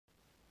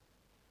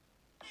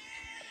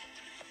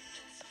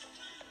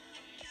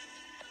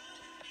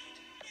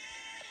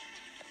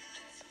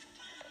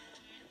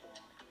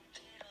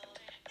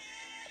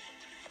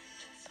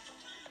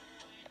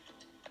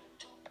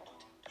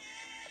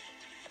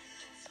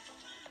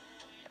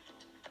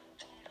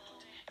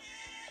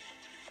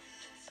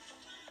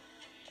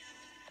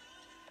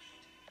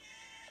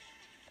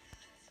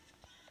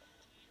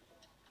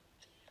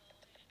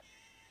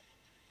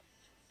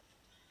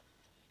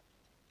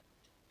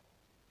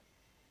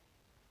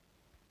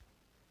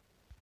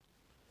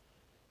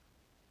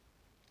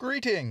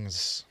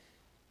Greetings!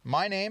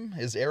 My name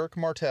is Eric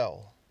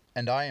Martel,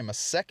 and I am a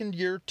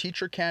second-year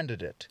teacher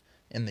candidate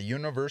in the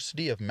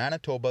University of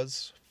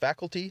Manitoba's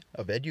Faculty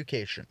of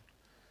Education,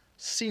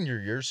 Senior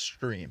Year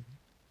Stream.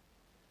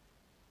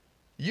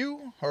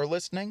 You are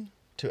listening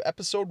to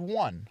Episode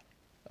 1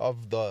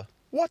 of the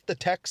What the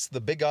Tech's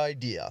the Big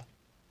Idea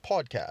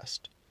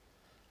podcast,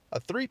 a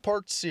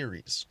three-part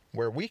series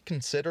where we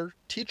consider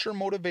teacher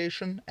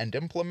motivation and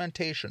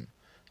implementation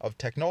of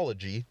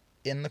technology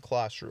in the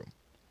classroom.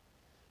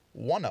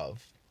 One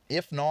of,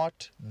 if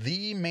not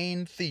the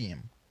main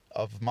theme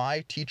of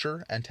my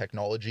teacher and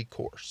technology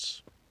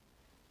course.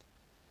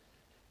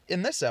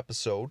 In this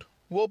episode,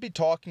 we'll be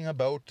talking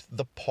about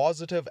the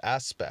positive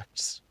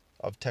aspects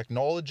of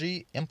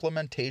technology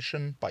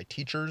implementation by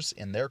teachers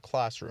in their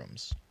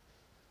classrooms,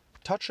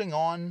 touching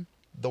on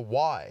the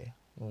why,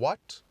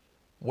 what,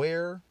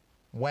 where,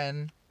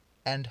 when,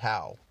 and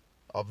how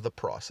of the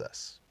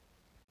process.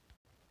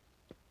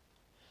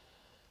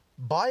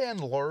 By and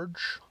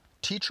large,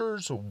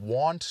 teachers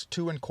want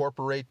to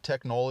incorporate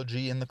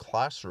technology in the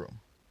classroom.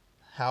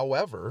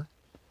 However,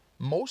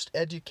 most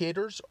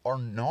educators are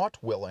not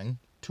willing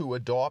to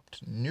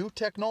adopt new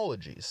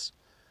technologies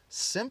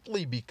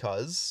simply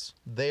because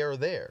they are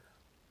there.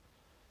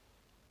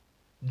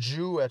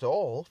 Zhu et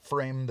al.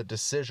 Frame the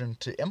decision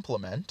to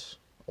implement,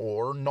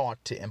 or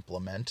not to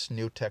implement,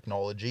 new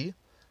technology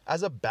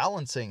as a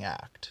balancing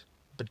act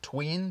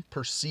between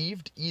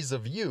perceived ease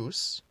of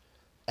use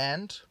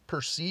and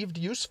perceived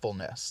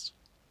usefulness.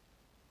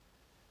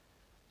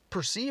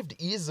 Perceived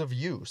ease of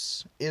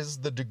use is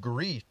the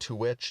degree to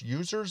which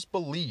users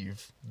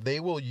believe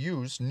they will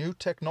use new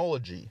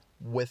technology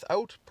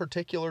without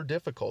particular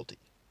difficulty.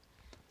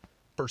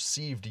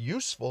 Perceived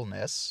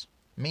usefulness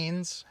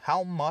means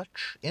how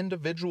much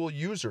individual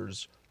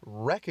users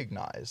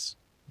recognize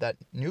that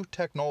new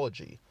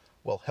technology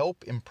will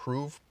help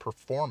improve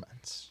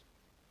performance.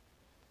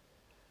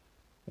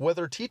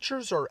 Whether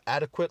teachers are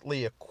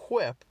adequately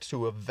equipped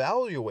to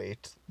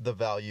evaluate the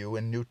value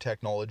in new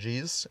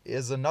technologies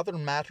is another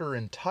matter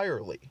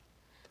entirely,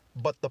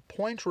 but the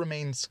point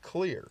remains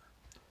clear.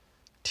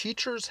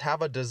 Teachers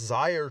have a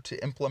desire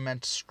to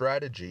implement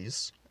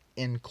strategies,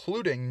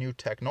 including new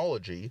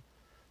technology,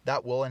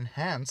 that will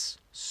enhance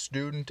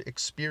student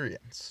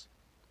experience.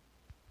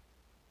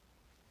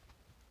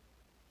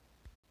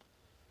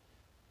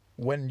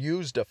 When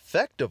used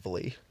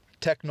effectively,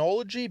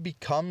 technology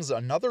becomes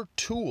another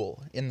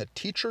tool in the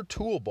teacher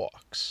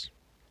toolbox.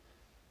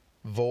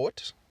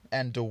 Vogt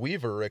and De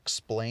Wever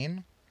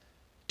explain,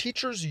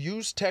 teachers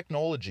use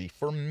technology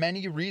for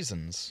many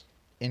reasons,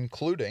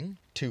 including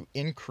to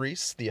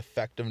increase the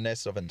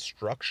effectiveness of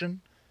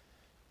instruction,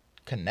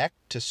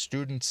 connect to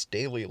students'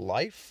 daily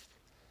life,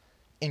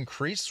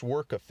 increase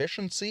work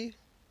efficiency,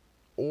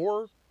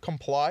 or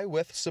comply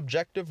with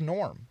subjective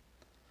norm.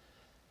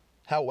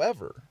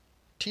 However,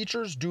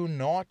 teachers do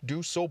not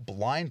do so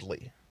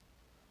blindly.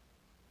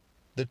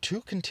 The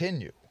two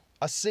continue.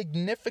 A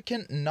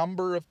significant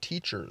number of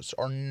teachers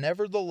are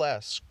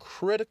nevertheless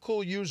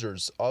critical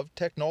users of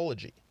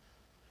technology,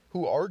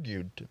 who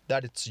argued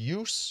that its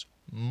use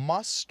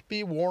must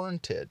be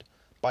warranted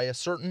by a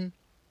certain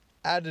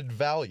added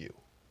value.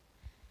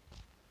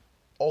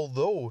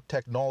 Although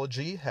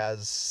technology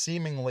has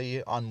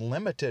seemingly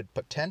unlimited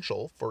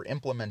potential for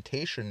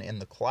implementation in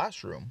the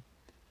classroom,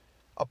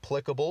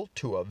 applicable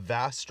to a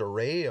vast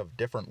array of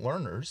different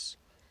learners,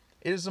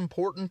 it is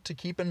important to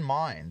keep in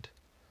mind,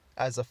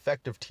 as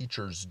effective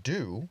teachers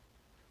do,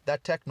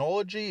 that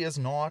technology is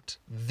not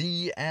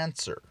the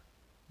answer,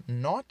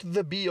 not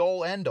the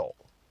be-all end-all,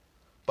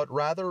 but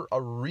rather a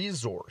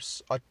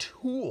resource, a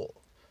tool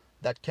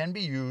that can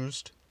be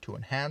used to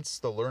enhance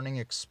the learning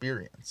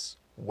experience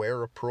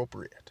where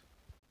appropriate.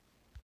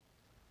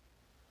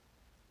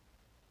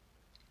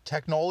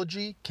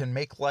 Technology can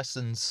make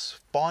lessons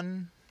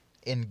fun,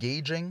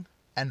 engaging,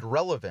 and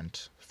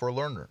relevant for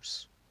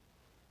learners.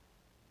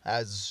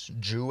 As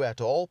Zhu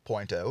et al.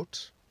 Point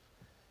out,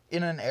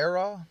 in an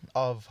era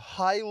of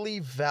highly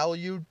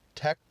valued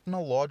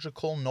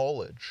technological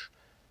knowledge,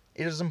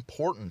 it is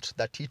important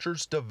that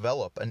teachers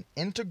develop an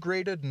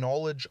integrated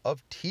knowledge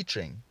of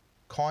teaching,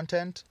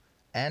 content,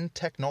 and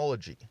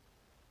technology,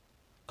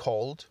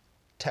 called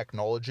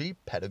Technology,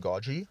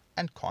 Pedagogy,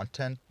 and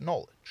Content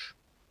Knowledge,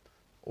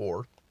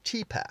 or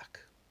TPACK.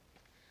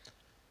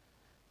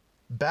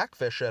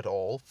 Backfish et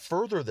al.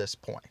 Further this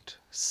point,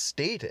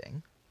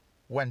 stating,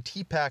 when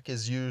TPACK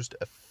is used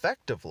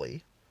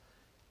effectively,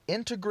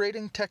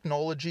 integrating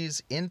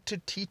technologies into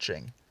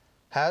teaching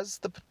has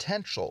the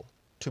potential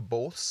to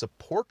both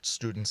support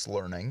students'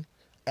 learning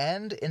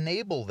and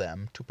enable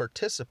them to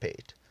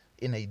participate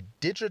in a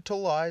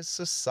digitalized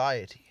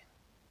society.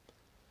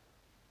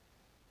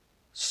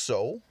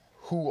 So,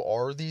 who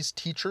are these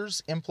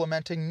teachers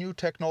implementing new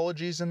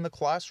technologies in the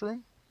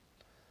classroom?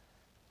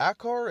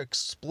 Akar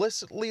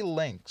explicitly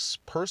links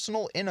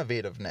personal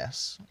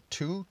innovativeness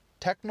to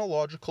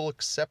technological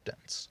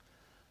acceptance,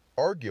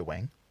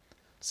 arguing,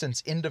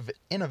 since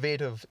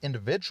innovative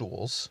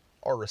individuals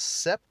are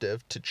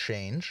receptive to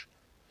change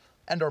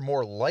and are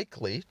more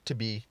likely to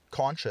be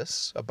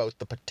conscious about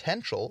the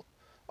potential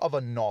of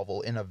a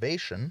novel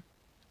innovation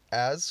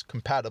as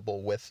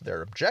compatible with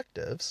their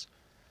objectives,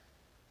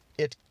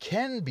 it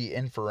can be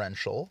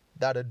inferential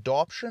that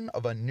adoption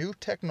of a new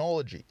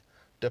technology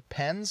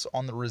depends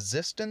on the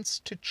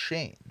resistance to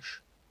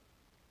change.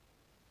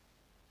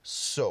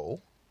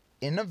 So,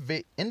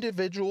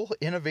 individual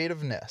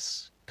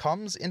innovativeness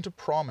comes into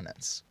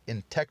prominence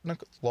in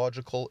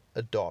technological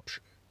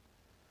adoption.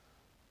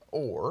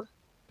 Or,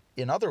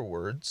 in other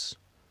words,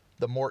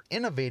 the more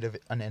innovative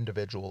an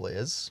individual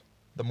is,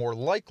 the more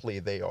likely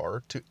they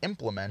are to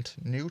implement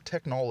new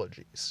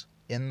technologies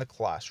in the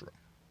classroom.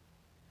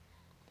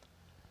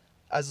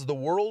 As the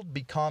world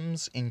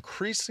becomes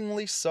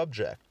increasingly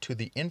subject to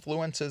the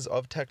influences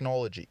of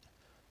technology,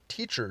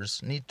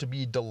 teachers need to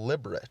be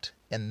deliberate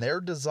in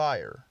their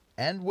desire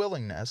and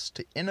willingness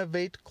to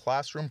innovate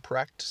classroom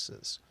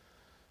practices.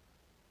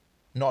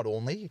 Not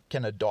only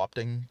can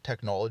adopting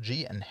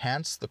technology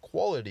enhance the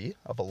quality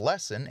of a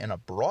lesson in a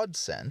broad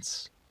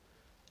sense,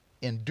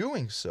 in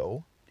doing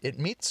so, it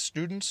meets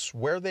students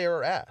where they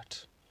are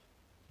at,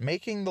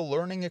 making the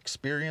learning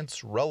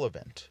experience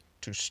relevant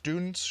to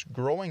students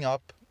growing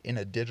up in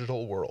a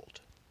digital world.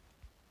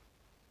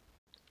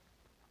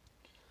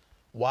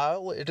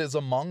 While it is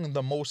among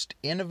the most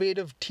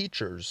innovative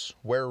teachers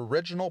where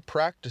original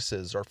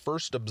practices are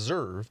first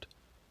observed,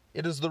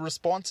 it is the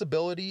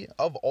responsibility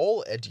of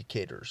all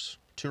educators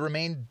to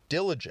remain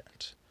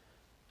diligent,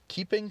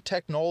 keeping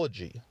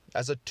technology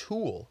as a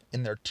tool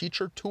in their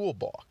teacher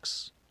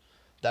toolbox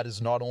that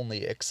is not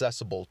only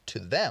accessible to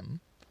them,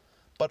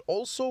 but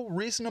also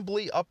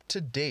reasonably up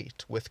to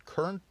date with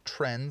current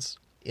trends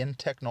in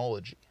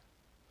technology.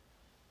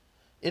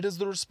 It is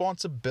the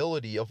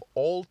responsibility of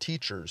all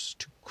teachers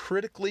to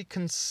critically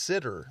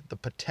consider the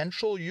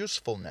potential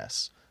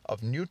usefulness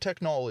of new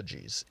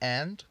technologies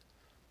and,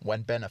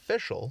 when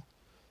beneficial,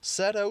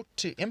 set out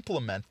to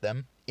implement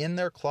them in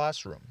their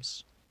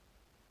classrooms.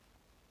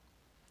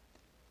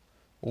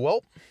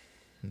 Well,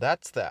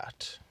 that's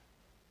that.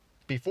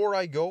 Before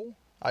I go,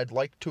 I'd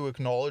like to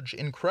acknowledge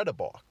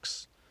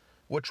Incredibox,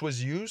 which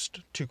was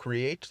used to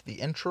create the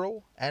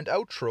intro and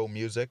outro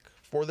music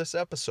for this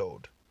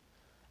episode,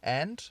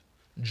 and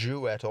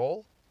Ju et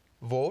al.,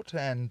 Vogt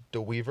and De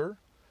Wever,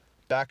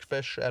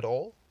 Backfish et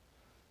al.,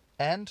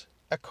 and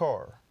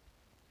Akar,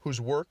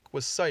 whose work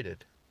was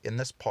cited in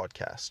this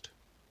podcast.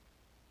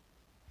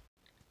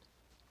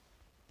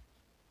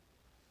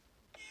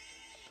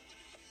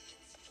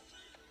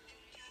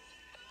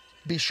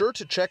 Be sure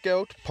to check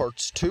out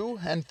parts 2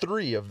 and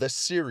 3 of this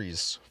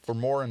series for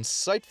more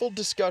insightful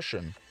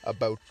discussion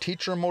about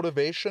teacher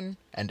motivation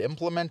and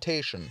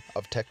implementation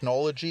of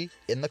technology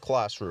in the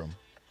classroom.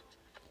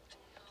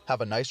 Have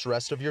a nice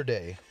rest of your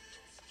day.